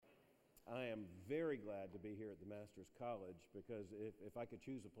I am very glad to be here at the Master's College because if I could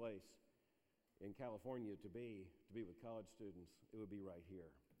choose a place in California to be with college students, it would be right here.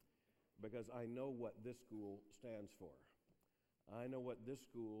 Because I know what this school stands for. I know what this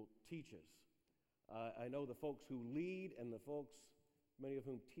school teaches. I know the folks who lead and the folks, many of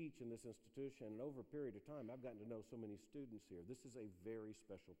whom teach in this institution. And over a period of time, I've gotten to know so many students here. This is a very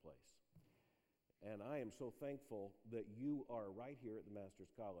special place. And I am so thankful that you are right here at the Master's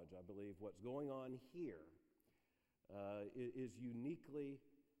College. I believe what's going on here is uniquely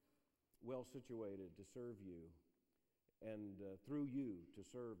well situated to serve you and through you to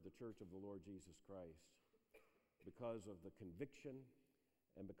serve the Church of the Lord Jesus Christ because of the conviction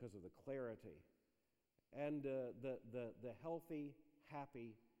and because of the clarity and the healthy,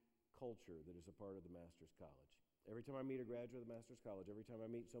 happy culture that is a part of the Master's College. Every time I meet a graduate of the Master's College, every time I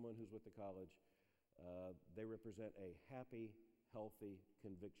meet someone who's with the college, they represent a happy, healthy,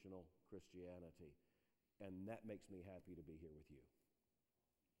 convictional Christianity. And that makes me happy to be here with you.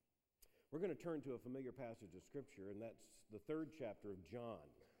 We're going to turn to a familiar passage of Scripture, and that's the 3rd chapter of John.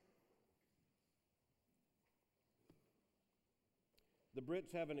 The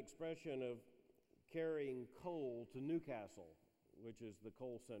Brits have an expression of carrying coal to Newcastle, which is the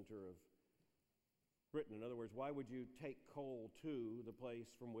coal center of Britain. In other words, why would you take coal to the place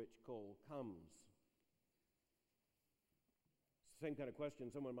from which coal comes? Same kind of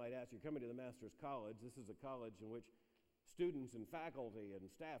question someone might ask. You're coming to the Master's College. This is a college in which students and faculty and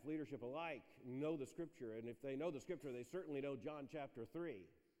staff, leadership alike, know the Scripture. And if they know the Scripture, they certainly know John chapter 3.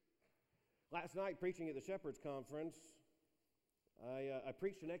 Last night, preaching at the Shepherds Conference, I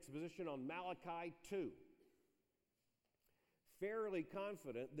preached an exposition on Malachi 2. Fairly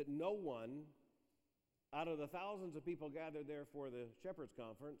confident that no one out of the thousands of people gathered there for the Shepherds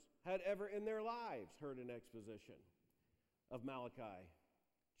Conference had ever in their lives heard an exposition of Malachi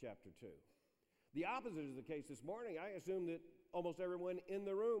chapter 2. The opposite is the case this morning. I assume that almost everyone in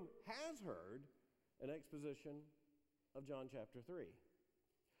the room has heard an exposition of John chapter 3.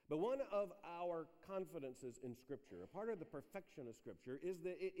 But one of our confidences in Scripture, a part of the perfection of Scripture, is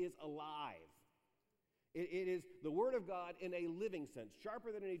that it is alive. It is the Word of God in a living sense,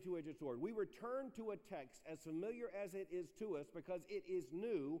 sharper than any two-edged sword. We return to a text as familiar as it is to us because it is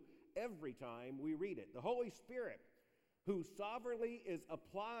new every time we read it. The Holy Spirit, who sovereignly is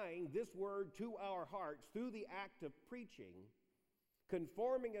applying this word to our hearts through the act of preaching,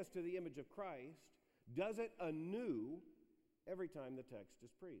 conforming us to the image of Christ, does it anew every time the text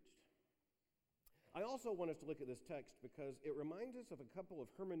is preached. I also want us to look at this text because it reminds us of a couple of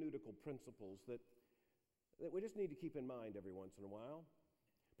hermeneutical principles that we just need to keep in mind every once in a while.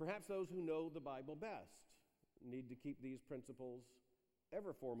 Perhaps those who know the Bible best need to keep these principles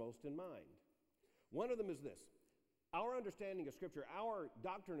ever foremost in mind. One of them is this. Our understanding of Scripture, our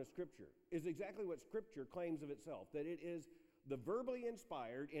doctrine of Scripture, is exactly what Scripture claims of itself, that it is the verbally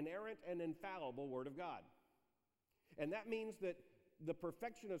inspired, inerrant, and infallible Word of God. And that means that the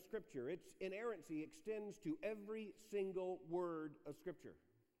perfection of Scripture, its inerrancy, extends to every single word of Scripture.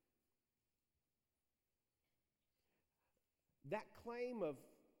 That claim of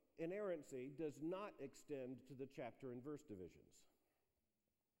inerrancy does not extend to the chapter and verse divisions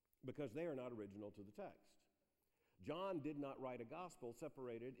because they are not original to the text. John did not write a gospel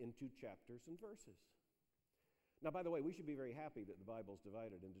separated into chapters and verses. Now, by the way, we should be very happy that the Bible is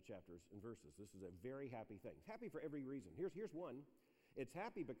divided into chapters and verses. This is a very happy thing. It's happy for every reason. Here's one. It's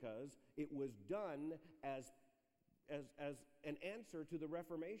happy because it was done as an answer to the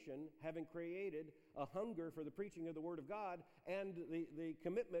Reformation, having created a hunger for the preaching of the Word of God and the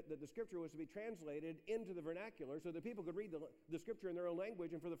commitment that the Scripture was to be translated into the vernacular so that people could read the Scripture in their own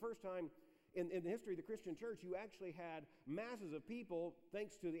language. And for the first time in the history of the Christian church, you actually had masses of people,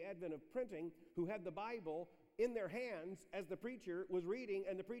 thanks to the advent of printing, who had the Bible in their hands as the preacher was reading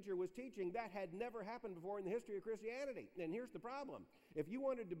and the preacher was teaching. That had never happened before in the history of Christianity. And here's the problem. If you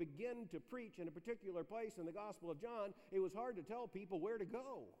wanted to begin to preach in a particular place in the Gospel of John, it was hard to tell people where to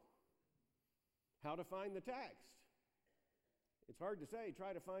go, how to find the text. It's hard to say,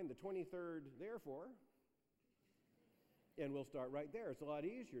 try to find the 23rd therefore, and we'll start right there. It's a lot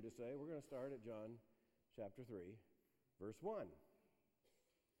easier to say, we're going to start at John chapter 3, verse 1.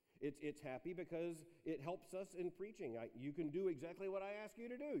 It's happy because it helps us in preaching. You can do exactly what I ask you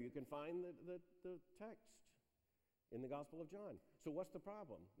to do. You can find the text in the Gospel of John. So what's the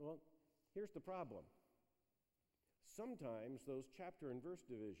problem? Well, here's the problem. Sometimes those chapter and verse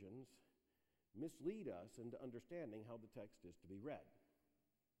divisions mislead us into understanding how the text is to be read.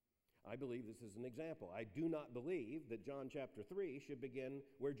 I believe this is an example. I do not believe that John chapter 3 should begin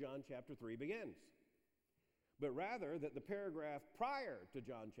where John chapter 3 begins. but rather that the paragraph prior to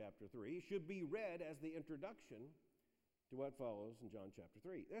John chapter 3 should be read as the introduction to what follows in John chapter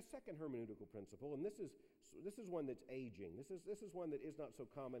 3. There's a second hermeneutical principle, and this is one that's aging. This is one that is not so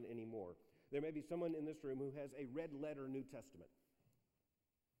common anymore. There may be someone in this room who has a red letter New Testament.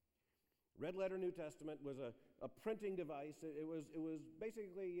 Red letter New Testament was a printing device. It was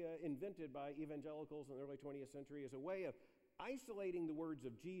basically invented by evangelicals in the early 20th century as a way of isolating the words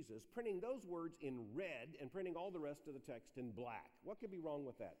of Jesus, printing those words in red, and printing all the rest of the text in black. What could be wrong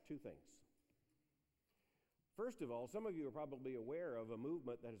with that? Two things. First of all, some of you are probably aware of a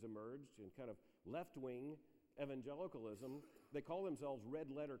movement that has emerged in kind of left-wing evangelicalism. They call themselves red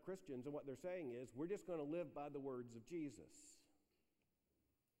letter Christians, and what they're saying is, we're just going to live by the words of Jesus.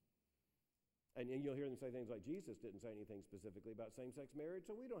 And you'll hear them say things like, Jesus didn't say anything specifically about same-sex marriage,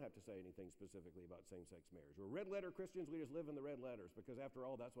 so we don't have to say anything specifically about same-sex marriage. We're red-letter Christians, we just live in the red letters, because after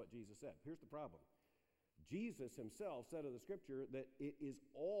all, that's what Jesus said. Here's the problem. Jesus himself said of the Scripture that it is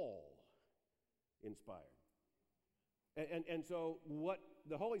all inspired. And so what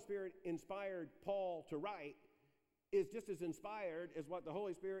the Holy Spirit inspired Paul to write is just as inspired as what the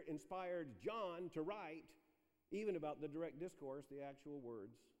Holy Spirit inspired John to write, even about the direct discourse, the actual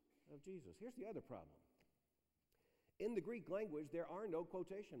words of Jesus. Here's the other problem. In the Greek language, there are no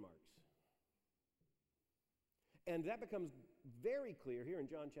quotation marks. And that becomes very clear here in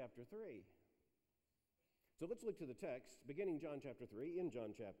John chapter 3. So let's look to the text, beginning John chapter 3, in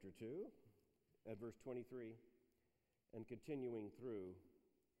John chapter 2, at verse 23, and continuing through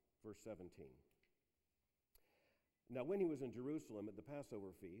verse 17. Now, when he was in Jerusalem at the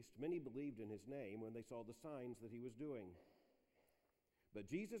Passover feast, many believed in his name when they saw the signs that he was doing. But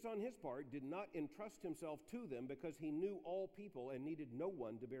Jesus, on his part, did not entrust himself to them because he knew all people and needed no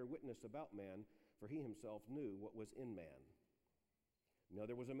one to bear witness about man, for he himself knew what was in man. Now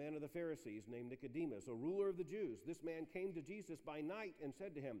there was a man of the Pharisees named Nicodemus, a ruler of the Jews. This man came to Jesus by night and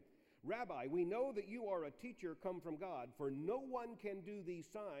said to him, Rabbi, we know that you are a teacher come from God, for no one can do these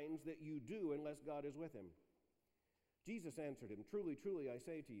signs that you do unless God is with him. Jesus answered him, Truly, truly, I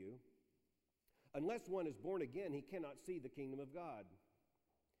say to you, unless one is born again, he cannot see the kingdom of God.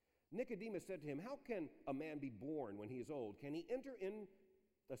 Nicodemus said to him, How can a man be born when he is old? Can he enter in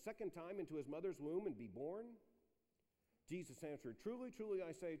a second time into his mother's womb and be born? Jesus answered, Truly, truly,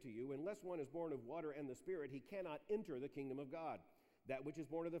 I say to you, unless one is born of water and the Spirit, he cannot enter the kingdom of God. That which is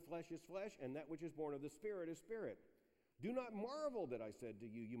born of the flesh is flesh, and that which is born of the Spirit is spirit. Do not marvel that I said to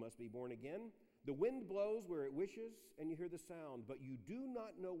you, You must be born again. The wind blows where it wishes, and you hear the sound, but you do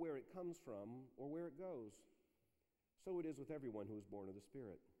not know where it comes from or where it goes. So it is with everyone who is born of the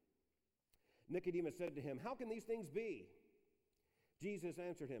Spirit. Nicodemus said to him, How can these things be? Jesus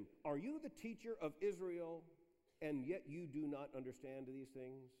answered him, Are you the teacher of Israel, and yet you do not understand these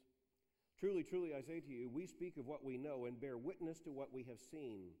things? Truly, truly, I say to you, we speak of what we know and bear witness to what we have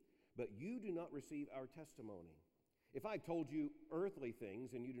seen, but you do not receive our testimony. If I told you earthly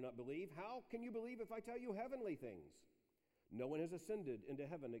things and you do not believe, how can you believe if I tell you heavenly things? No one has ascended into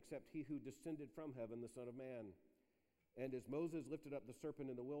heaven except he who descended from heaven, the Son of Man. And as Moses lifted up the serpent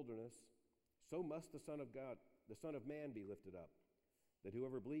in the wilderness, so must the Son of God, the Son of Man, be lifted up, that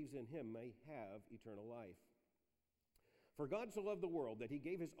whoever believes in him may have eternal life. For God so loved the world that he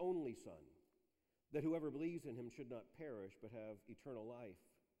gave his only Son, that whoever believes in him should not perish but have eternal life.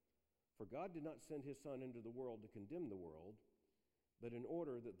 For God did not send his Son into the world to condemn the world, but in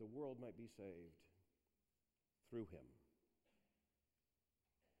order that the world might be saved through him.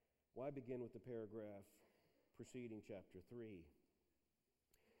 Why begin with the paragraph preceding chapter 3?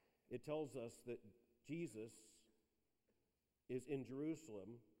 It tells us that Jesus is in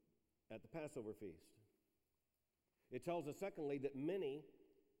Jerusalem at the Passover feast. It tells us, secondly, that many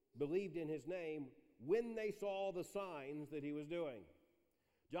believed in his name when they saw the signs that he was doing.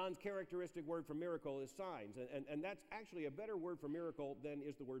 John's characteristic word for miracle is signs, and that's actually a better word for miracle than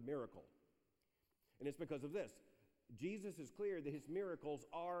is the word miracle. And it's because of this. Jesus is clear that his miracles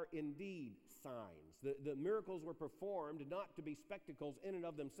are indeed signs. The miracles were performed not to be spectacles in and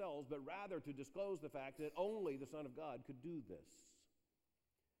of themselves, but rather to disclose the fact that only the Son of God could do this.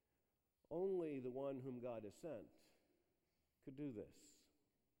 Only the one whom God has sent could do this.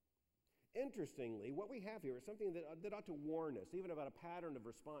 Interestingly, what we have here is something that ought to warn us, even about a pattern of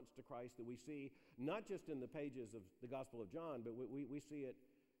response to Christ that we see, not just in the pages of the Gospel of John, but we see it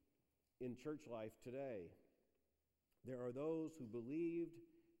in church life today. There are those who believed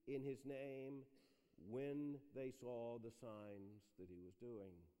in his name when they saw the signs that he was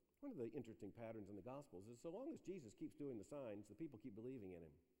doing. One of the interesting patterns in the Gospels is so long as Jesus keeps doing the signs, the people keep believing in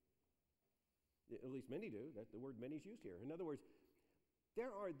him. At least many do. The word many is used here. In other words,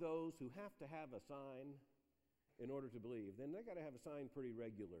 there are those who have to have a sign in order to believe, then they got to have a sign pretty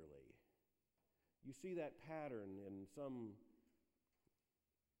regularly. You see that pattern in some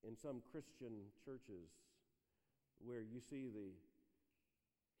Christian churches where you see the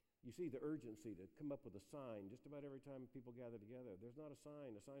urgency to come up with a sign just about every time people gather together. There's not a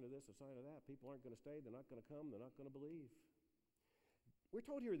sign of this, a sign of that. People aren't going to stay, they're not going to come, they're not going to believe. We're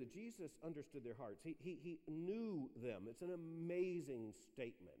told here that Jesus understood their hearts. He knew them. It's an amazing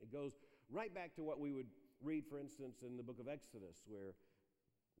statement. It goes right back to what we would read, for instance, in the book of Exodus, where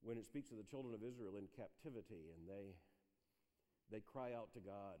when it speaks of the children of Israel in captivity, and they cry out to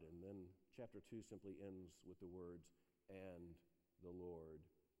God, and then chapter 2 simply ends with the words, "And the Lord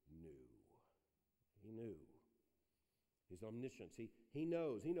knew." He knew. His omniscience. He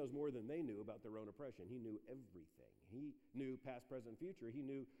knows more than they knew about their own oppression. He knew everything. He knew past, present, future. He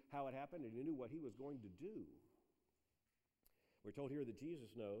knew how it happened, and he knew what he was going to do. We're told here that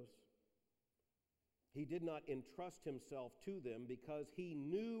Jesus knows. He did not entrust himself to them because he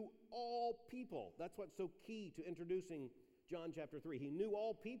knew all people. That's what's so key to introducing John chapter 3. He knew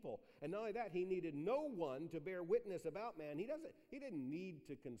all people. And not only that, he needed no one to bear witness about man. He didn't need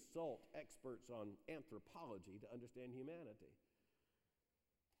to consult experts on anthropology to understand humanity.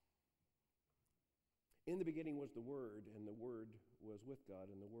 In the beginning was the Word, and the Word was with God,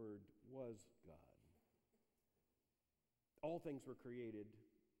 and the Word was God. All things were created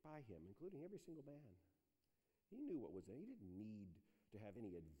by him, including every single man. He knew what was in it. He didn't need to have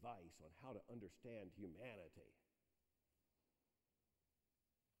any advice on how to understand humanity.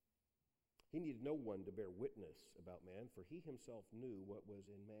 He needed no one to bear witness about man, for he himself knew what was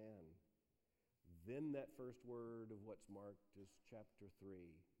in man. Then that first word of what's marked as chapter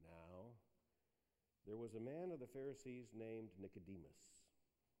 3. Now, there was a man of the Pharisees named Nicodemus,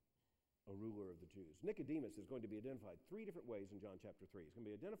 a ruler of the Jews. Nicodemus is going to be identified 3 different ways in John chapter 3. He's going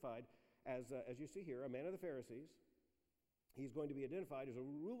to be identified as you see here, a man of the Pharisees. He's going to be identified as a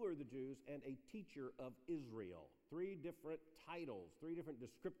ruler of the Jews and a teacher of Israel. 3 different titles, 3 different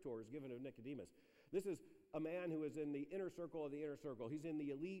descriptors given of Nicodemus. This is a man who is in the inner circle of the inner circle. He's in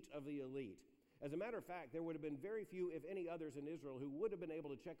the elite of the elite. As a matter of fact, there would have been very few, if any, others in Israel who would have been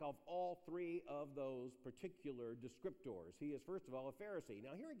able to check off all 3 of those particular descriptors. He is, first of all, a Pharisee.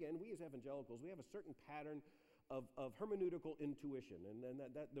 Now, here again, we as evangelicals, we have a certain pattern of hermeneutical intuition. And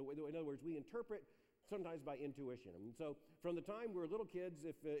in other words, we interpret sometimes by intuition. And so from the time we're little kids,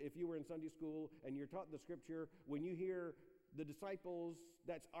 if you were in Sunday school and you're taught the scripture, when you hear the disciples,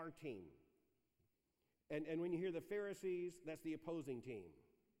 that's our team. And when you hear the Pharisees, that's the opposing team.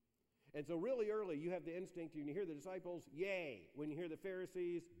 And so really early, you have the instinct, when you hear the disciples, yay. When you hear the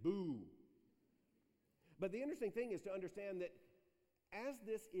Pharisees, boo. But the interesting thing is to understand that as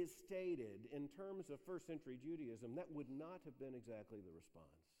this is stated in terms of first century Judaism, that would not have been exactly the response.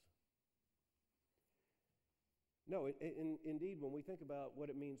 No, indeed, when we think about what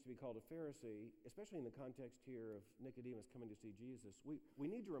it means to be called a Pharisee, especially in the context here of Nicodemus coming to see Jesus, we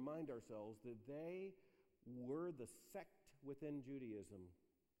need to remind ourselves that they were the sect within Judaism,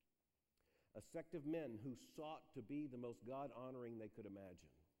 a sect of men who sought to be the most God-honoring they could imagine.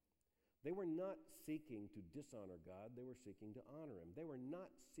 They were not seeking to dishonor God, they were seeking to honor him. They were not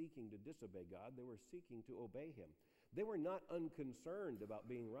seeking to disobey God, they were seeking to obey him. They were not unconcerned about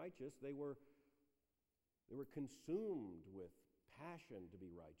being righteous, they were consumed with passion to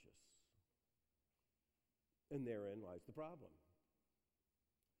be righteous. And therein lies the problem.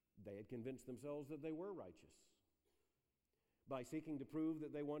 They had convinced themselves that they were righteous. By seeking to prove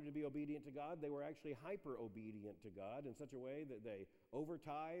that they wanted to be obedient to God, they were actually hyper-obedient to God in such a way that they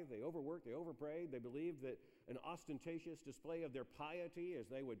over-tithe, they overworked, they overprayed. They believed that an ostentatious display of their piety as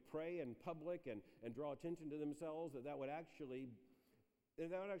they would pray in public and draw attention to themselves, that would actually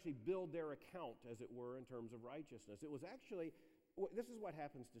build their account, as it were, in terms of righteousness. It was actually, this is what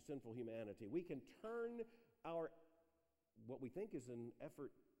happens to sinful humanity. We can turn what we think is an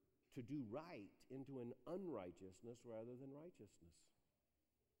effort to do right into an unrighteousness rather than righteousness.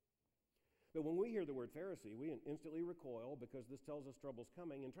 But when we hear the word Pharisee, we instantly recoil because this tells us trouble's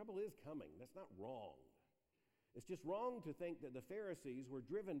coming, and trouble is coming. That's not wrong. It's just wrong to think that the Pharisees were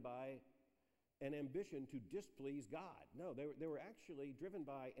driven by an ambition to displease God. No, they were actually driven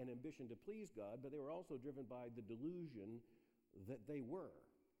by an ambition to please God, but they were also driven by the delusion that they were,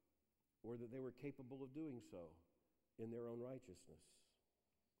 or that they were capable of doing so in their own righteousness.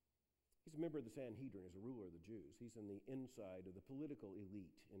 He's a member of the Sanhedrin, he's a ruler of the Jews. He's in the inside of the political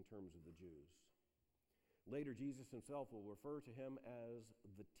elite in terms of the Jews. Later, Jesus himself will refer to him as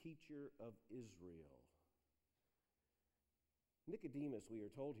the teacher of Israel. Nicodemus, we are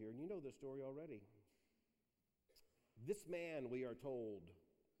told here, and you know this story already. This man, we are told,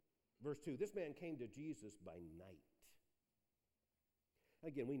 Verse 2, this man came to Jesus by night.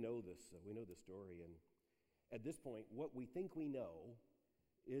 Again, we know this story, and at this point, what we think we know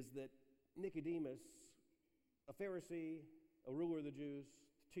is that Nicodemus, a Pharisee, a ruler of the Jews,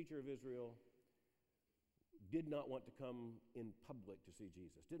 teacher of Israel, did not want to come in public to see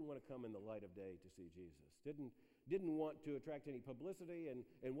Jesus, didn't want to come in the light of day to see Jesus, didn't want to attract any publicity,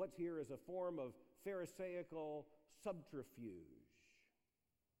 and what's here is a form of Pharisaical subterfuge.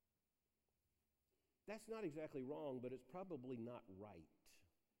 That's not exactly wrong, but it's probably not right.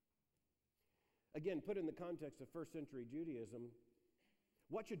 Again, put in the context of first century Judaism,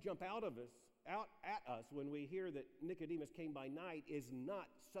 what should jump out at us when we hear that Nicodemus came by night is not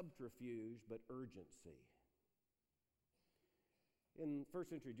subterfuge, but urgency. In first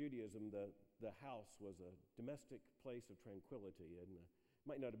century Judaism, the house was a domestic place of tranquility, and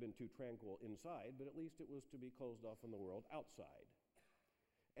might not have been too tranquil inside, but at least it was to be closed off from the world outside.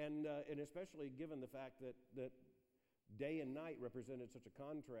 And especially given the fact that day and night represented such a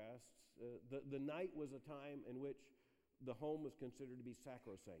contrast, the night was a time in which the home was considered to be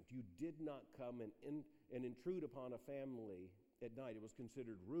sacrosanct. You did not come and intrude upon a family at night. It was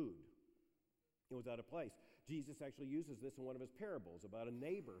considered rude. It was out of place. Jesus actually uses this in one of his parables about a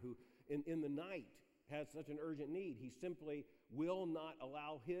neighbor who in the night has such an urgent need. He simply will not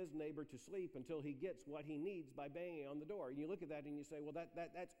allow his neighbor to sleep until he gets what he needs by banging on the door. And you look at that and you say, well,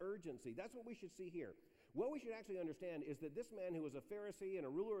 that's urgency. That's what we should see here. What we should actually understand is that this man who was a Pharisee and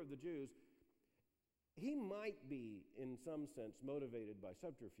a ruler of the Jews, he might be, in some sense, motivated by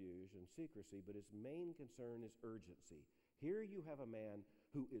subterfuge and secrecy, but his main concern is urgency. Here you have a man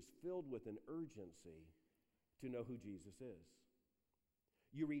who is filled with an urgency to know who Jesus is.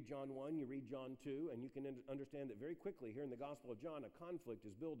 You read John 1, you read John 2, and you can understand that very quickly here in the Gospel of John, a conflict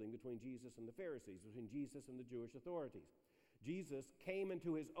is building between Jesus and the Pharisees, between Jesus and the Jewish authorities. Jesus came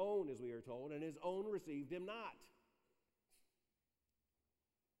into his own, as we are told, and his own received him not.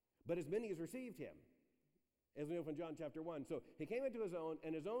 But as many as received him, as we know from John chapter 1. So he came into his own,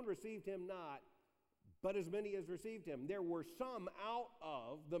 and his own received him not, but as many as received him. There were some out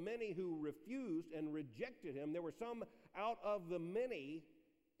of the many who refused and rejected him. There were some out of the many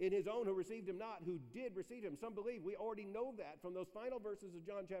in his own who received him not, who did receive him. Some believe. We already know that from those final verses of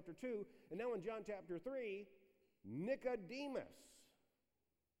John chapter 2. And now in John chapter 3, Nicodemus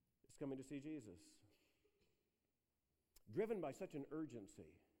is coming to see Jesus. Driven by such an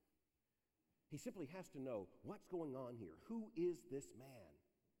urgency, he simply has to know what's going on here. Who is this man?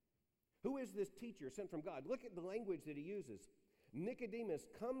 Who is this teacher sent from God? Look at the language that he uses. Nicodemus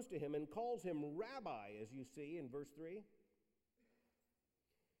comes to him and calls him rabbi, as you see in verse 3.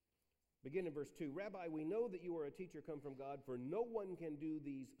 Begin in verse 2. Rabbi, we know that you are a teacher come from God, for no one can do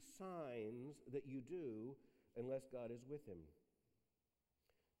these signs that you do unless God is with him.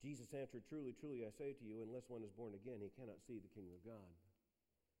 Jesus answered, truly, truly, I say to you, unless one is born again, he cannot see the kingdom of God.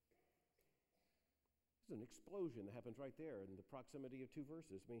 There's an explosion that happens right there in the proximity of two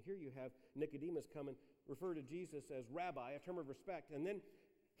verses. I mean, here you have Nicodemus come and refer to Jesus as rabbi, a term of respect, and then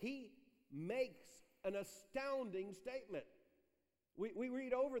he makes an astounding statement. We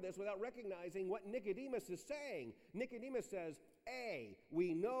read over this without recognizing what Nicodemus is saying. Nicodemus says, A,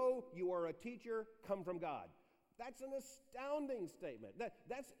 we know you are a teacher come from God. That's an astounding statement.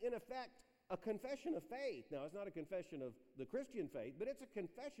 That's in effect a confession of faith. Now, it's not a confession of the Christian faith, but it's a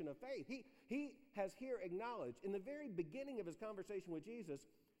confession of faith. He has here acknowledged in the very beginning of his conversation with Jesus,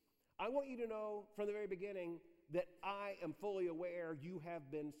 I want you to know from the very beginning that I am fully aware you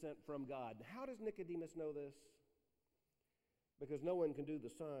have been sent from God. How does Nicodemus know this? Because no one can do the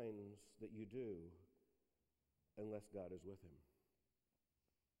signs that you do unless God is with him.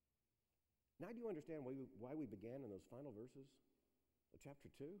 Now do you understand why we began in those final verses of chapter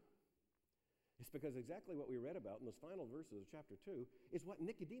 2? It's because exactly what we read about in those final verses of chapter 2 is what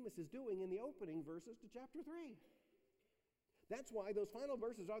Nicodemus is doing in the opening verses to chapter 3. That's why those final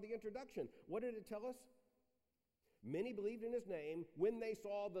verses are the introduction. What did it tell us? Many believed in his name when they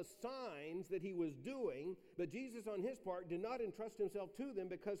saw the signs that he was doing, but Jesus on his part did not entrust himself to them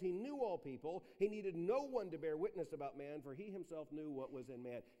because he knew all people. He needed no one to bear witness about man, for he himself knew what was in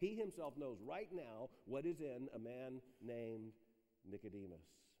man. He himself knows right now what is in a man named Nicodemus.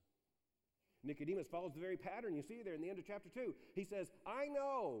 Nicodemus follows the very pattern you see there in the end of chapter 2. He says, I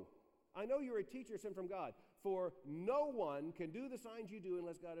know you're a teacher sent from God, for no one can do the signs you do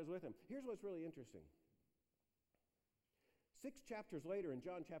unless God is with him. Here's what's really interesting. 6 chapters later in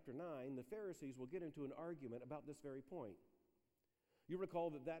John chapter 9, the Pharisees will get into an argument about this very point. You recall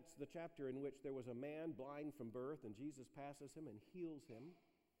that that's the chapter in which there was a man blind from birth and Jesus passes him and heals him.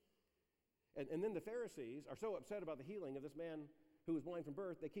 And then the Pharisees are so upset about the healing of this man who was blind from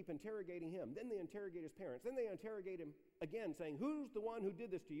birth, they keep interrogating him. Then they interrogate his parents. Then they interrogate him again, saying, who's the one who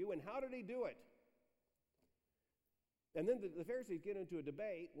did this to you, and how did he do it? And then the Pharisees get into a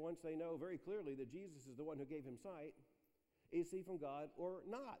debate once they know very clearly that Jesus is the one who gave him sight. Is he from God or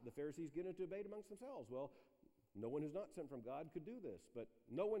not? The Pharisees get into a debate amongst themselves. Well, no one who's not sent from God could do this, but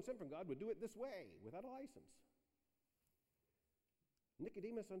no one sent from God would do it this way, without a license.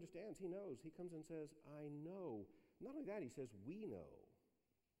 Nicodemus understands. He knows. He comes and says, I know. Not only that, he says, we know.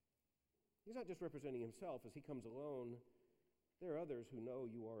 He's not just representing himself as he comes alone. There are others who know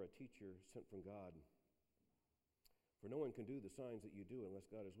you are a teacher sent from God. For no one can do the signs that you do unless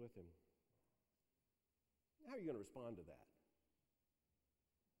God is with him. How are you going to respond to that?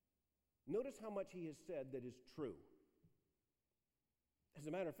 Notice how much he has said that is true. As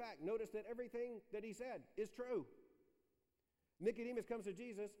a matter of fact, notice that everything that he said is true. Nicodemus comes to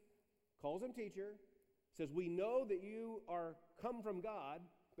Jesus, calls him teacher, says, we know that you are come from God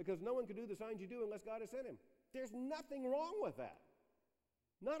because no one can do the signs you do unless God has sent him. There's nothing wrong with that.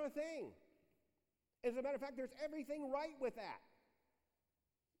 Not a thing. As a matter of fact, there's everything right with that.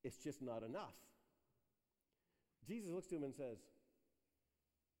 It's just not enough. Jesus looks to him and says,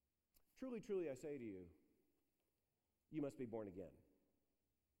 truly, truly, I say to you, you must be born again.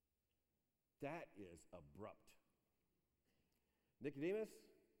 That is abrupt. Nicodemus,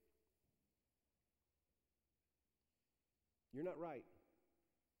 you're not right.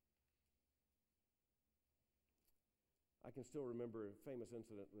 I can still remember a famous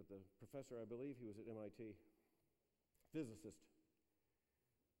incident with a professor, I believe he was at MIT, physicist.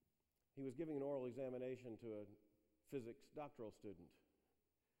 He was giving an oral examination to a physics doctoral student.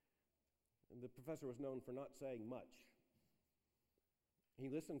 And the professor was known for not saying much. He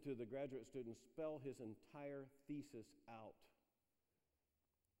listened to the graduate student spell his entire thesis out.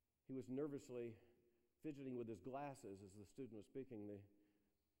 He was nervously fidgeting with his glasses as the student was speaking.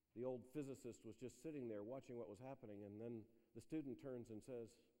 The old physicist was just sitting there watching what was happening, and then the student turns and says,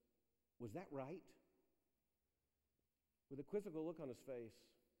 was that right? With a quizzical look on his face,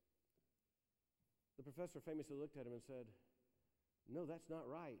 the professor famously looked at him and said, no, that's not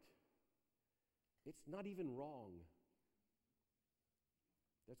right. It's not even wrong.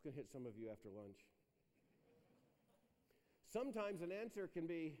 That's going to hit some of you after lunch. Sometimes an answer can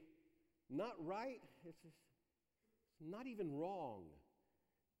be not right, it's not even wrong.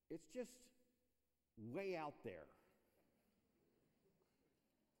 It's just way out there.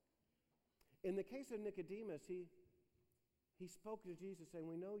 In the case of Nicodemus, he spoke to Jesus saying,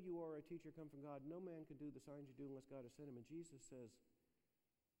 we know you are a teacher come from God. No man can do the signs you do unless God has sent him. And Jesus says,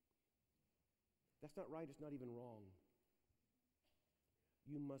 that's not right. It's not even wrong.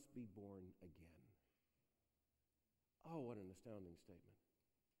 You must be born again. Oh, what an astounding statement.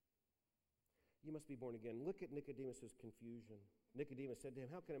 You must be born again. Look at Nicodemus' confusion. Nicodemus said to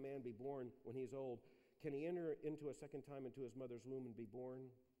him, how can a man be born when he is old? Can he enter into a second time into his mother's womb and be born?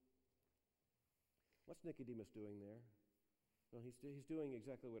 What's Nicodemus doing there? Well, he's doing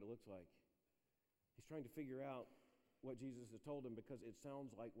exactly what it looks like. He's trying to figure out what Jesus has told him because it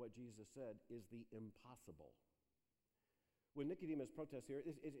sounds like what Jesus said is the impossible. When Nicodemus protests here,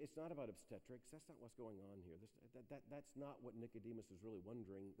 it's not about obstetrics. That's not what's going on here. That's not what Nicodemus is really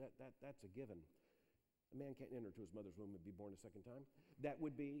wondering. That's a given. A man can't enter into his mother's womb and be born a second time. That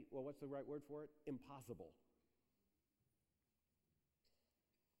would be, well, what's the right word for it? Impossible.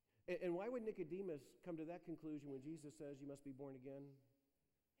 And why would Nicodemus come to that conclusion when Jesus says you must be born again?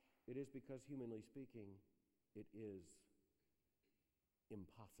 It is because, humanly speaking, it is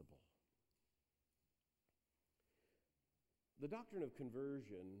impossible. The doctrine of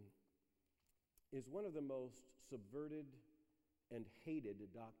conversion is one of the most subverted and hated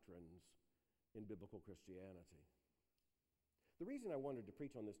doctrines in biblical Christianity. The reason I wanted to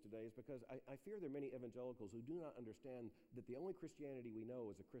preach on this today is because I fear there are many evangelicals who do not understand that the only Christianity we know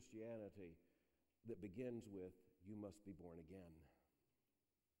is a Christianity that begins with, you must be born again.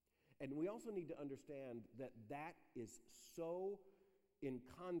 And we also need to understand that that is so in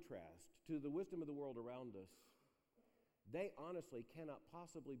contrast to the wisdom of the world around us. They honestly cannot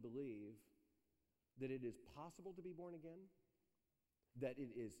possibly believe that it is possible to be born again, that it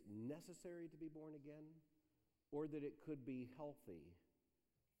is necessary to be born again, or that it could be healthy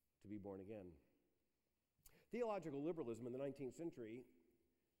to be born again. Theological liberalism in the 19th century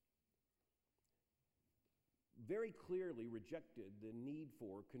very clearly rejected the need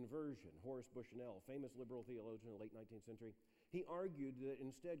for conversion. Horace Bushnell, famous liberal theologian in the late 19th century, he argued that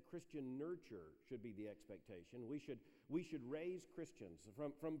instead Christian nurture should be the expectation. We should raise Christians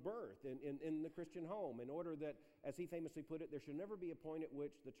from birth in the Christian home in order that, as he famously put it, there should never be a point at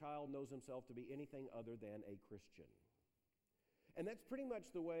which the child knows himself to be anything other than a Christian. And that's pretty much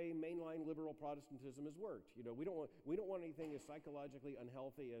the way mainline liberal Protestantism has worked. You know, we don't want anything as psychologically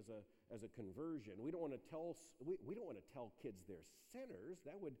unhealthy as a conversion. We don't want to tell kids they're sinners.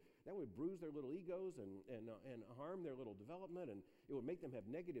 That would bruise their little egos and harm their little development, and it would make them have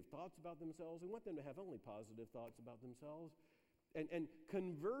negative thoughts about themselves. We want them to have only positive thoughts about themselves. And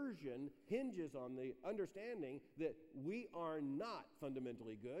conversion hinges on the understanding that we are not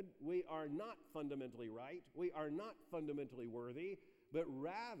fundamentally good, we are not fundamentally right, we are not fundamentally worthy, but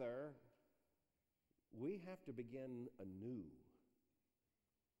rather we have to begin anew.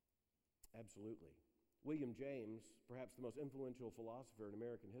 Absolutely. William James, perhaps the most influential philosopher in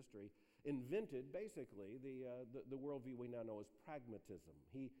American history, invented basically the worldview we now know as pragmatism.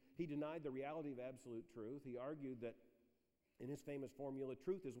 He denied the reality of absolute truth. He argued that in his famous formula,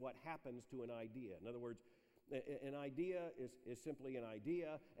 truth is what happens to an idea. In other words, an idea is simply an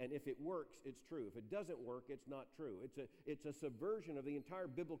idea, and if it works, it's true. If it doesn't work, it's not true. It's a subversion of the entire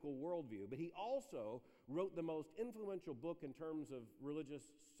biblical worldview. But he also wrote the most influential book in terms of religious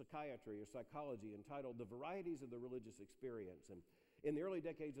psychiatry or psychology, entitled The Varieties of the Religious Experience. And in the early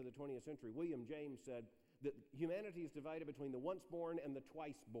decades of the 20th century, William James said that humanity is divided between the once-born and the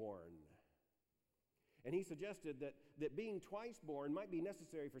twice-born. And he suggested that being twice born might be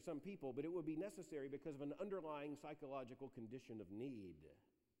necessary for some people, but it would be necessary because of an underlying psychological condition of need.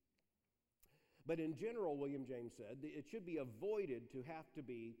 But in general, William James said, it should be avoided to have to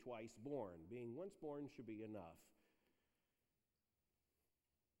be twice born. Being once born should be enough.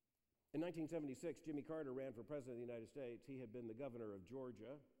 In 1976, Jimmy Carter ran for president of the United States. He had been the governor of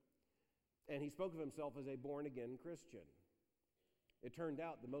Georgia, and he spoke of himself as a born-again Christian. It turned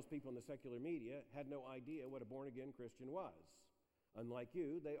out that most people in the secular media had no idea what a born-again Christian was. Unlike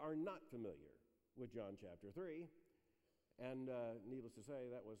you, they are not familiar with John chapter 3. And needless to say,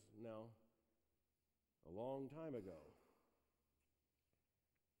 that was now a long time ago.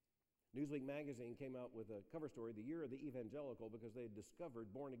 Newsweek magazine came out with a cover story, The Year of the Evangelical, because they had discovered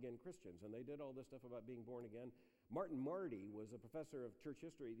born-again Christians, and they did all this stuff about being born again. Martin Marty was a professor of church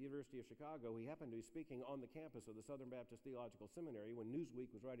history at the University of Chicago. He happened to be speaking on the campus of the Southern Baptist Theological Seminary when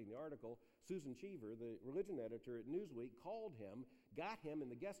Newsweek was writing the article. Susan Cheever, the religion editor at Newsweek, called him, got him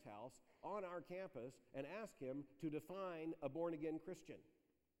in the guest house on our campus, and asked him to define a born-again Christian.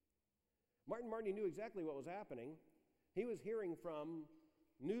 Martin Marty knew exactly what was happening. He was hearing from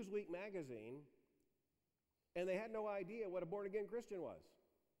Newsweek magazine, and they had no idea what a born-again Christian was.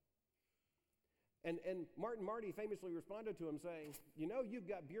 And Martin Marty famously responded to him saying, you know, you've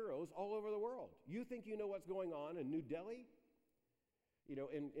got bureaus all over the world. You think you know what's going on in New Delhi, you know,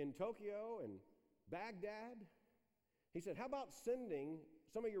 in Tokyo and Baghdad? He said, how about sending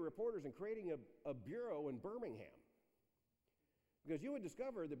some of your reporters and creating a bureau in Birmingham? Because you would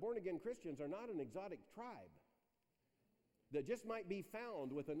discover that born-again Christians are not an exotic tribe that just might be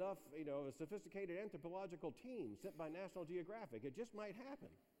found with enough, you know, a sophisticated anthropological team sent by National Geographic. It just might happen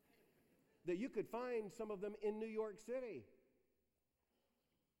that you could find some of them in New York City.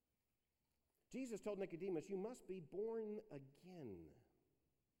 Jesus told Nicodemus, you must be born again.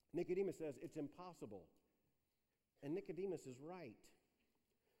 Nicodemus says, it's impossible. And Nicodemus is right.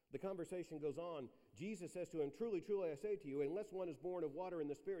 The conversation goes on. Jesus says to him, truly, truly, I say to you, unless one is born of water and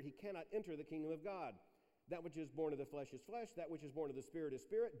the Spirit, he cannot enter the kingdom of God. That which is born of the flesh is flesh. That which is born of the Spirit is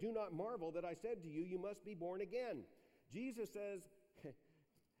spirit. Do not marvel that I said to you, you must be born again. Jesus says,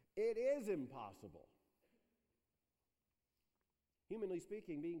 it is impossible. Humanly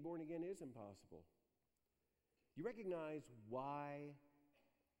speaking, being born again is impossible. You recognize why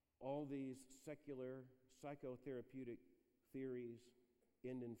all these secular psychotherapeutic theories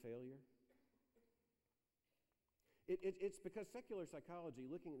end in failure? It's because secular psychology,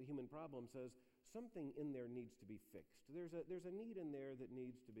 looking at the human problem, says something in there needs to be fixed. There's a need in there that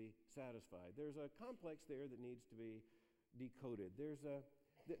needs to be satisfied. There's a complex there that needs to be decoded. There's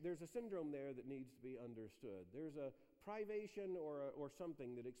a syndrome there that needs to be understood. There's a privation or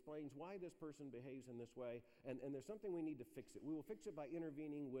something that explains why this person behaves in this way, and there's something we need to fix it. We will fix it by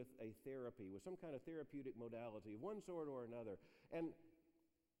intervening with a therapy, with some kind of therapeutic modality of one sort or another. And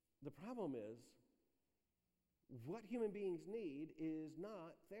the problem is, what human beings need is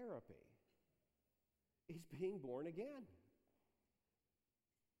not therapy. It's being born again.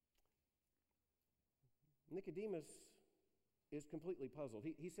 Nicodemus is completely puzzled.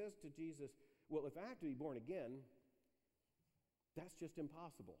 He says to Jesus, well, if I have to be born again, that's just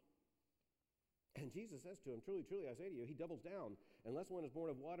impossible. And Jesus says to him, truly, truly, I say to you, he doubles down, unless one is born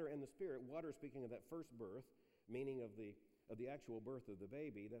of water and the Spirit, water speaking of that first birth, meaning of the of the actual birth of the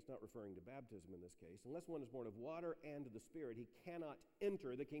baby, that's not referring to baptism in this case, unless one is born of water and the Spirit, he cannot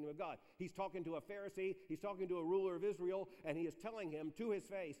enter the kingdom of God. He's talking to a Pharisee, he's talking to a ruler of Israel, and he is telling him to his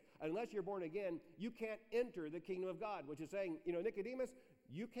face, unless you're born again, you can't enter the kingdom of God, which is saying, Nicodemus,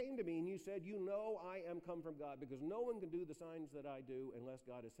 you came to me and you said, I am come from God, because no one can do the signs that I do unless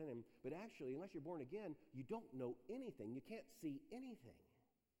God has sent him. But actually, unless you're born again, you don't know anything. You can't see anything.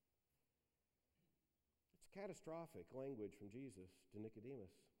 Catastrophic language from Jesus to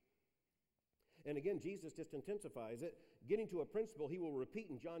Nicodemus. And again, Jesus just intensifies it, getting to a principle he will repeat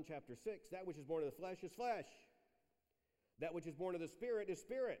in John chapter 6. That which is born of the flesh is flesh. That which is born of the Spirit is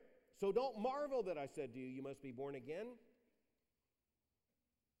spirit. So don't marvel that I said to you, you must be born again.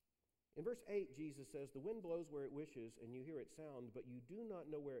 In verse 8, Jesus says, the wind blows where it wishes, and you hear its sound, but you do not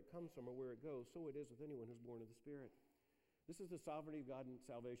know where it comes from or where it goes. So it is with anyone who's born of the Spirit. This is the sovereignty of God and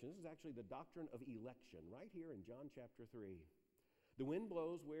salvation. This is actually the doctrine of election right here in John chapter 3. The wind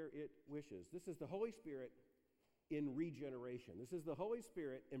blows where it wishes. This is the Holy Spirit in regeneration. This is the Holy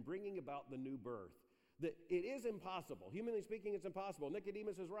Spirit in bringing about the new birth. That it is impossible. Humanly speaking, it's impossible.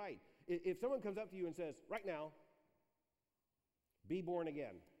 Nicodemus is right. If someone comes up to you and says, right now, be born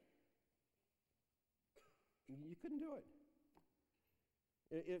again, you couldn't do it.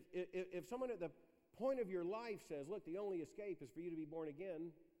 If someone at the point of your life says, look, the only escape is for you to be born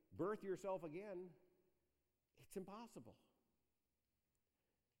again, birth yourself again, it's impossible.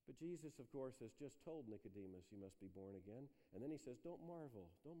 But Jesus, of course, has just told Nicodemus, you must be born again. And then he says, don't marvel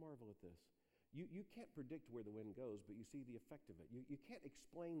at this. You can't predict where the wind goes, but you see the effect of it. You can't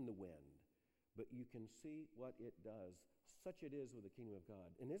explain the wind, but you can see what it does. Such it is with the kingdom of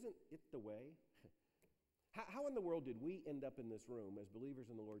God. And isn't it the way? How in the world did we end up in this room as believers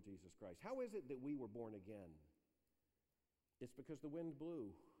in the Lord Jesus Christ? How is it that we were born again? It's because the wind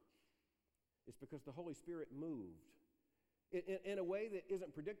blew. It's because the Holy Spirit moved in a way that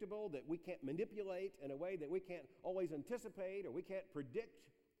isn't predictable, that we can't manipulate, in a way that we can't always anticipate or we can't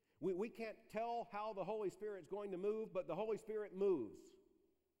predict. We can't tell how the Holy Spirit's going to move, but the Holy Spirit moves.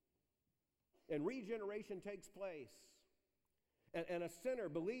 And regeneration takes place. And a sinner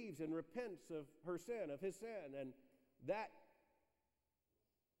believes and repents of her sin, of his sin, and that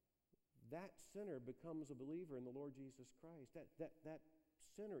sinner becomes a believer in the Lord Jesus Christ. That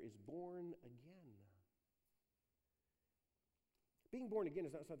sinner is born again. Being born again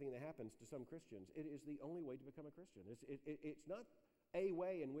is not something that happens to some Christians. It is the only way to become a Christian. It's not a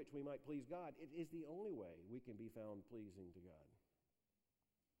way in which we might please God. It is the only way we can be found pleasing to God.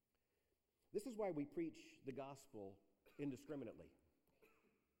 This is why we preach the gospel indiscriminately.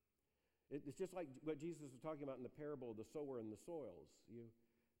 It's just like what Jesus was talking about in the parable of the sower and the soils.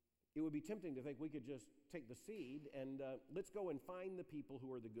 It would be tempting to think we could just take the seed and let's go and find the people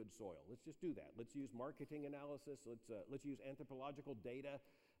who are the good soil. Let's just do that. Let's use marketing analysis. Let's use anthropological data.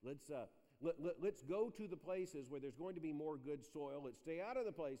 Let's go to the places where there's going to be more good soil. Let's stay out of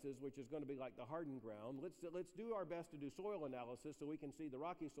the places which is going to be like the hardened ground. Let's do our best to do soil analysis so we can see the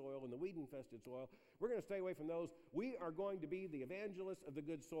rocky soil and the weed-infested soil. We're going to stay away from those. We are going to be the evangelists of the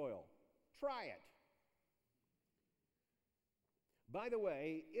good soil. Try it. By the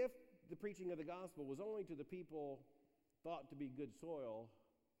way, if the preaching of the gospel was only to the people thought to be good soil,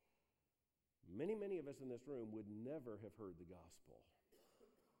 many of us in this room would never have heard the gospel.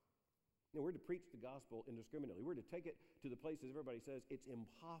 We're to preach the gospel indiscriminately. We're to take it to the places everybody says it's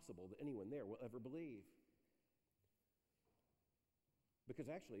impossible that anyone there will ever believe. Because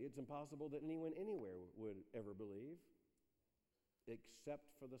actually, it's impossible that anyone anywhere would ever believe,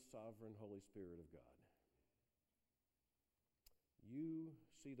 except for the sovereign Holy Spirit of God. You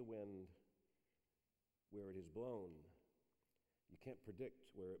see the wind where it is blown. You can't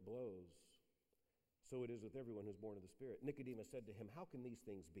predict where it blows. So it is with everyone who's born of the Spirit. Nicodemus said to him, how can these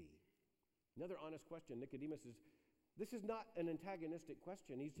things be? Another honest question. This is not an antagonistic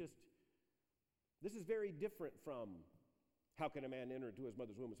question. This is very different from, how can a man enter into his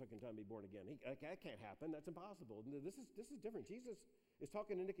mother's womb a second time and be born again? That can't happen. That's impossible. This is different. Jesus is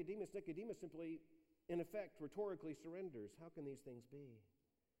talking to Nicodemus. Nicodemus simply, in effect, rhetorically surrenders. How can these things be?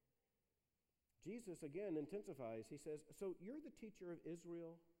 Jesus, again, intensifies. He says, so you're the teacher of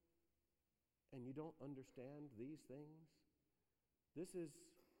Israel, and you don't understand these things? This is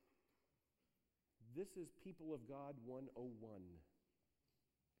People of God 101.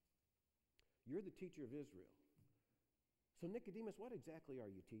 You're the teacher of Israel. So Nicodemus, what exactly are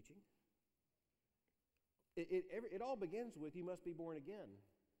you teaching? It all begins with you must be born again.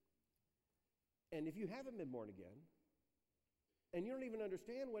 And if you haven't been born again, and you don't even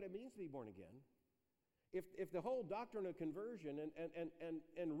understand what it means to be born again, if the whole doctrine of conversion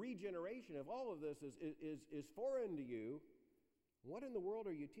and regeneration of all of this is foreign to you, What in the world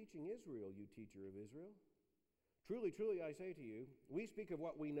are you teaching Israel, you teacher of Israel? Truly, truly, I say to you, we speak of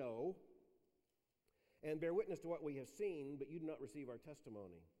what we know and bear witness to what we have seen, but you do not receive our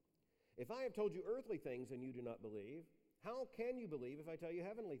testimony. If I have told you earthly things and you do not believe, how can you believe if I tell you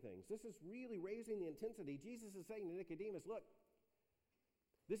heavenly things? This is really raising the intensity. Jesus is saying to Nicodemus, look,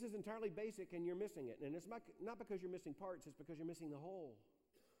 this is entirely basic and you're missing it. And it's not because you're missing parts, it's because you're missing the whole.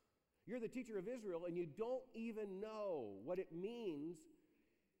 You're the teacher of Israel and you don't even know what it means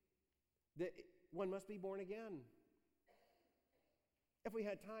that one must be born again. If we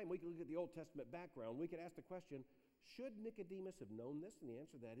had time, we could look at the Old Testament background. We could ask the question, should Nicodemus have known this? And the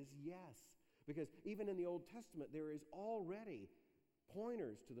answer to that is yes. Because even in the Old Testament, there is already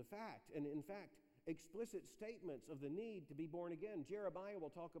pointers to the fact, and in fact, explicit statements of the need to be born again. Jeremiah will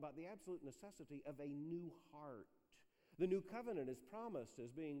talk about the absolute necessity of a new heart. The new covenant is promised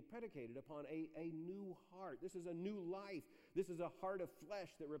as being predicated upon a new heart. This is a new life. This is a heart of flesh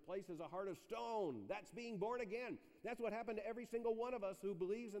that replaces a heart of stone. That's being born again. That's what happened to every single one of us who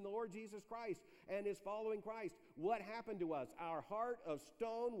believes in the Lord Jesus Christ and is following Christ. What happened to us? Our heart of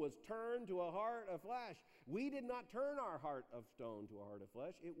stone was turned to a heart of flesh. We did not turn our heart of stone to a heart of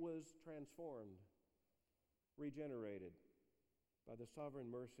flesh. It was transformed, regenerated by the sovereign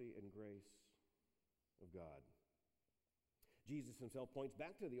mercy and grace of God. Jesus himself points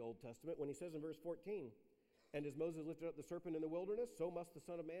back to the Old Testament when he says in verse 14, and as Moses lifted up the serpent in the wilderness, so must the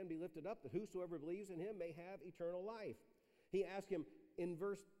Son of Man be lifted up, that whosoever believes in him may have eternal life. He asked him in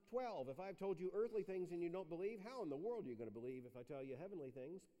verse 12, if I've told you earthly things and you don't believe, how in the world are you going to believe if I tell you heavenly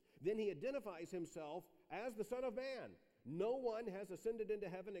things? Then he identifies himself as the Son of Man. No one has ascended into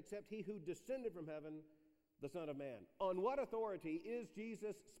heaven except he who descended from heaven, the Son of Man. On what authority is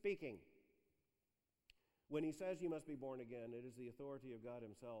Jesus speaking? When he says you must be born again, it is the authority of God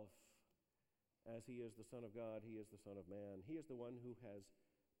himself. As he is the Son of God, he is the Son of Man. He is the one who has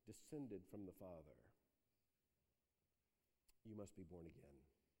descended from the Father. You must be born again.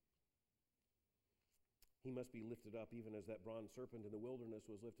 He must be lifted up, even as that bronze serpent in the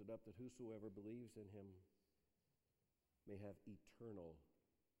wilderness was lifted up, that whosoever believes in him may have eternal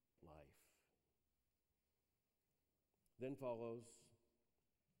life. Then follows,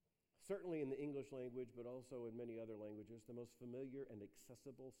 certainly in the English language, but also in many other languages, the most familiar and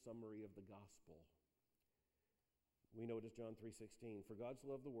accessible summary of the gospel. We know it as John 3:16. For God so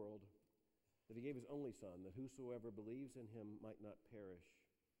loved the world that he gave his only Son, that whosoever believes in him might not perish,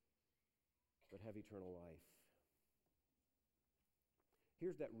 but have eternal life.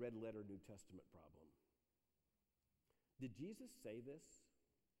 Here's that red letter New Testament problem. Did Jesus say this?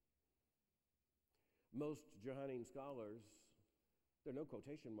 Most Johannine scholars, there are no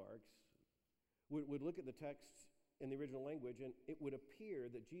quotation marks, would look at the text in the original language, and it would appear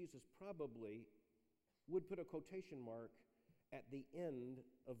that Jesus probably would put a quotation mark at the end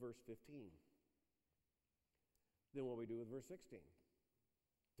of verse 15. Then what we do with verse 16?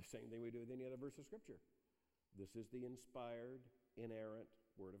 The same thing we do with any other verse of Scripture. This is the inspired, inerrant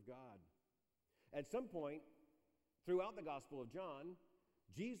Word of God. At some point throughout the Gospel of John,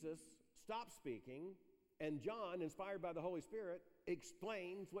 Jesus stops speaking, and John, inspired by the Holy Spirit,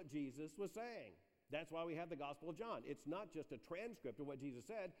 explains what Jesus was saying. That's why we have the Gospel of John. It's not just a transcript of what Jesus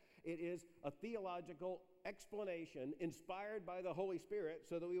said. It is a theological explanation inspired by the Holy Spirit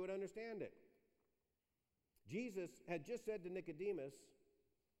so that we would understand it. Jesus had just said to Nicodemus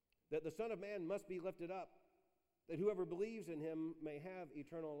that the Son of Man must be lifted up, that whoever believes in him may have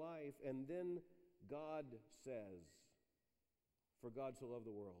eternal life. And then God says, for God so loved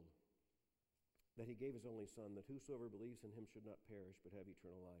the world, that he gave his only Son, that whosoever believes in him should not perish, but have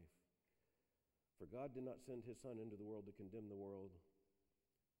eternal life. For God did not send his Son into the world to condemn the world,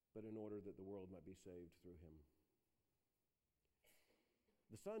 but in order that the world might be saved through him.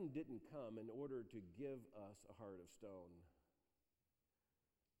 The Son didn't come in order to give us a heart of stone.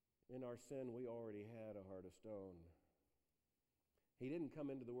 In our sin, we already had a heart of stone. He didn't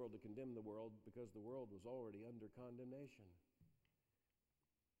come into the world to condemn the world because the world was already under condemnation.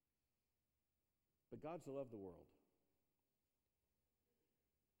 But God so loved the world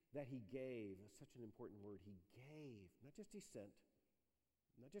that he gave. That's such an important word. He gave, not just he sent,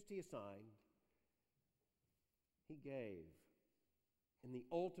 not just he assigned. He gave in the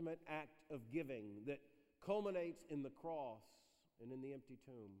ultimate act of giving that culminates in the cross and in the empty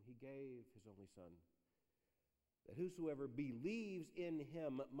tomb. He gave his only Son, that whosoever believes in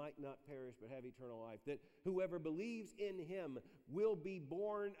him might not perish but have eternal life. That whoever believes in him will be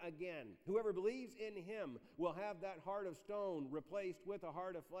born again. Whoever believes in him will have that heart of stone replaced with a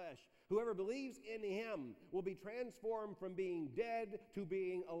heart of flesh. Whoever believes in him will be transformed from being dead to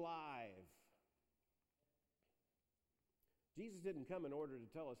being alive. Jesus didn't come in order to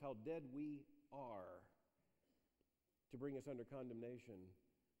tell us how dead we are, to bring us under condemnation.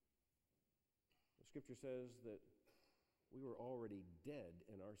 The Scripture says that we were already dead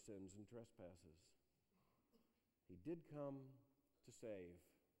in our sins and trespasses. He did come to save.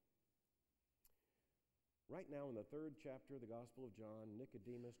 Right now in the 3rd chapter of the Gospel of John,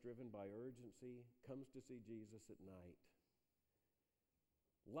 Nicodemus, driven by urgency, comes to see Jesus at night.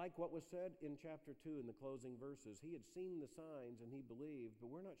 Like what was said in chapter 2 in the closing verses, he had seen the signs and he believed, but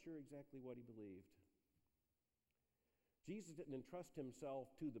we're not sure exactly what he believed. Jesus didn't entrust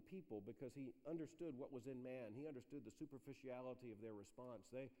himself to the people because he understood what was in man. He understood the superficiality of their response.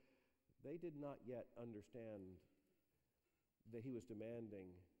 They did not yet understand that he was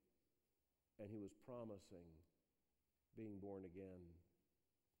demanding and he was promising being born again.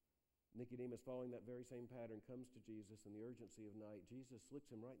 Nicodemus, following that very same pattern, comes to Jesus in the urgency of night. Jesus looks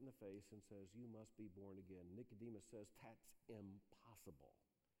him right in the face and says, "You must be born again." Nicodemus says, "That's impossible."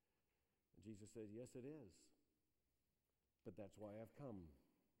 And Jesus says, "Yes, it is. But that's why I've come,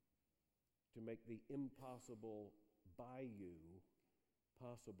 to make the impossible by you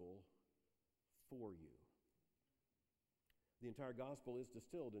possible for you." The entire gospel is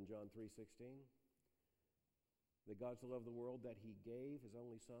distilled in John 3:16. That God so loved the world that he gave his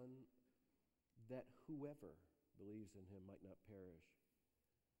only Son, that whoever believes in him might not perish,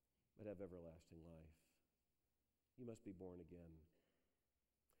 but have everlasting life. You must be born again.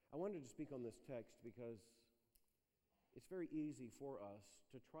 I wanted to speak on this text because it's very easy for us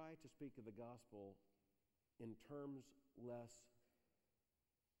to try to speak of the gospel in terms less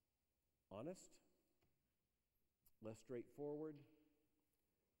honest, less straightforward,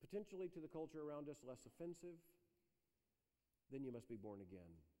 potentially to the culture around us less offensive. Then you must be born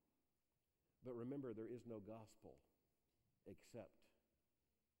again. But remember, there is no gospel except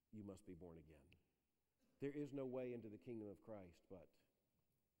you must be born again. There is no way into the kingdom of Christ but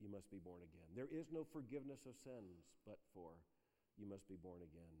you must be born again. There is no forgiveness of sins but for you must be born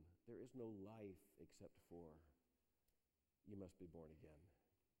again. There is no life except for you must be born again.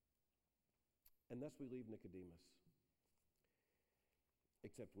 And thus we leave Nicodemus.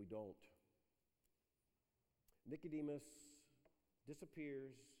 Except we don't. Nicodemus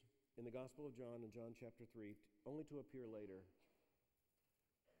disappears in the Gospel of John in John chapter 3, only to appear later.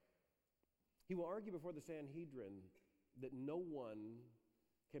 He will argue before the Sanhedrin that no one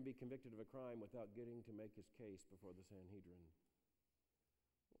can be convicted of a crime without getting to make his case before the Sanhedrin.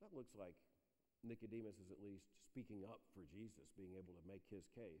 Well, that looks like Nicodemus is at least speaking up for Jesus, being able to make his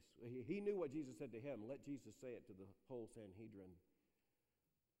case. He knew what Jesus said to him. Let Jesus say it to the whole Sanhedrin.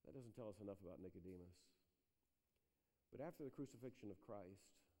 That doesn't tell us enough about Nicodemus. But after the crucifixion of Christ,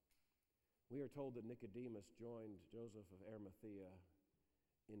 we are told that Nicodemus joined Joseph of Arimathea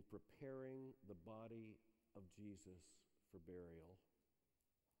in preparing the body of Jesus for burial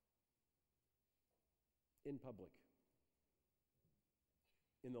in public,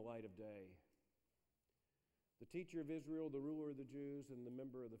 in the light of day. The teacher of Israel, the ruler of the Jews, and the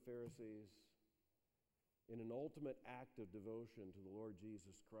member of the Pharisees, in an ultimate act of devotion to the Lord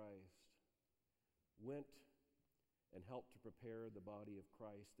Jesus Christ, went and helped to prepare the body of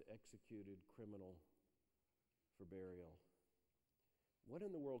Christ, the executed criminal, for burial. What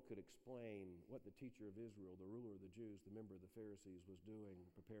in the world could explain what the teacher of Israel, the ruler of the Jews, the member of the Pharisees, was doing,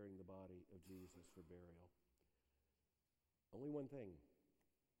 preparing the body of Jesus for burial? Only one thing.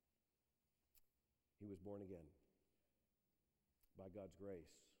 He was born again by God's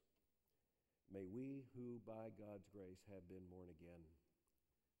grace. May we who by God's grace have been born again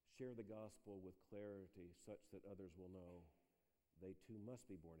share the gospel with clarity such that others will know they too must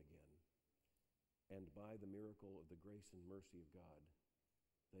be born again. And by the miracle of the grace and mercy of God,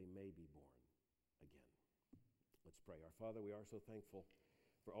 they may be born again. Let's pray. Our Father, we are so thankful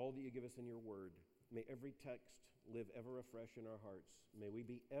for all that you give us in your word. May every text live ever afresh in our hearts. May we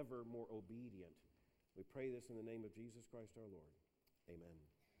be ever more obedient. We pray this in the name of Jesus Christ our Lord. Amen.